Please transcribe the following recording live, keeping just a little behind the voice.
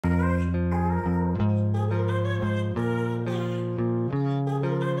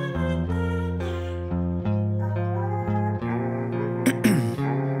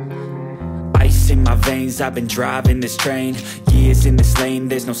my veins, I've been driving this train. Years in this lane,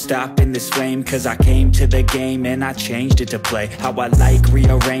 there's no stopping this flame. Cause I came to the game and I changed it to play how I like,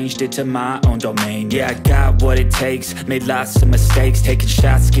 rearranged it to my own domain. Yeah, I got what it takes, made lots of mistakes, taking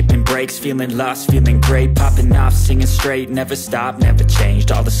shots, skipping breaks, feeling lost, feeling great, popping off, singing straight, never stopped, never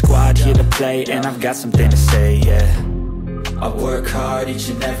changed. All the squad here to play, and I've got something to say, yeah. I work hard each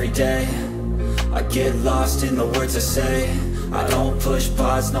and every day, I get lost in the words I say. I don't push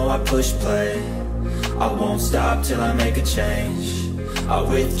pause, no I push play. I won't stop till I make a change. I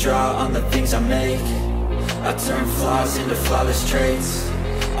withdraw on the things I make. I turn flaws into flawless traits.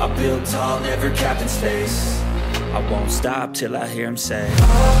 I build tall, never capped in space. I won't stop till I hear him say, oh,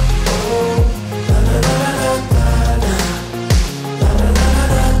 oh, la, la, la, la, la, la.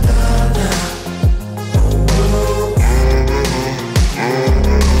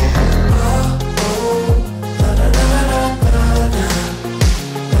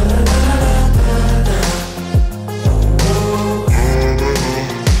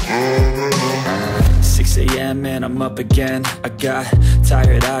 And I'm up again. I got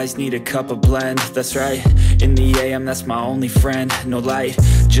tired eyes, need a cup of blend. That's right, in the AM, that's my only friend. No light,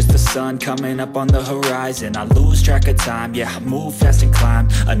 just the sun coming up on the horizon. I lose track of time, yeah, I move fast and climb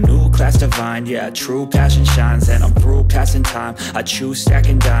a new class divine, yeah, true passion shines. And I'm through passing time, I choose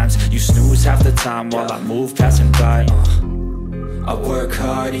stacking dimes. You snooze half the time while I move passing by. I work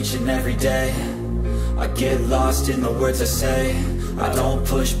hard each and every day, I get lost in the words I say. I don't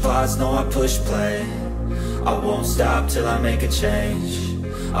push pause, no I push play. I won't stop till I make a change.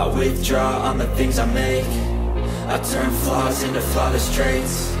 I withdraw on the things I make. I turn flaws into flawless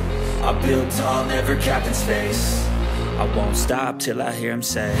traits. I build tall, never capped in space. I won't stop till I hear him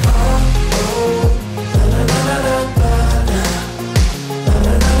say, oh, oh, la, la, la, la, la.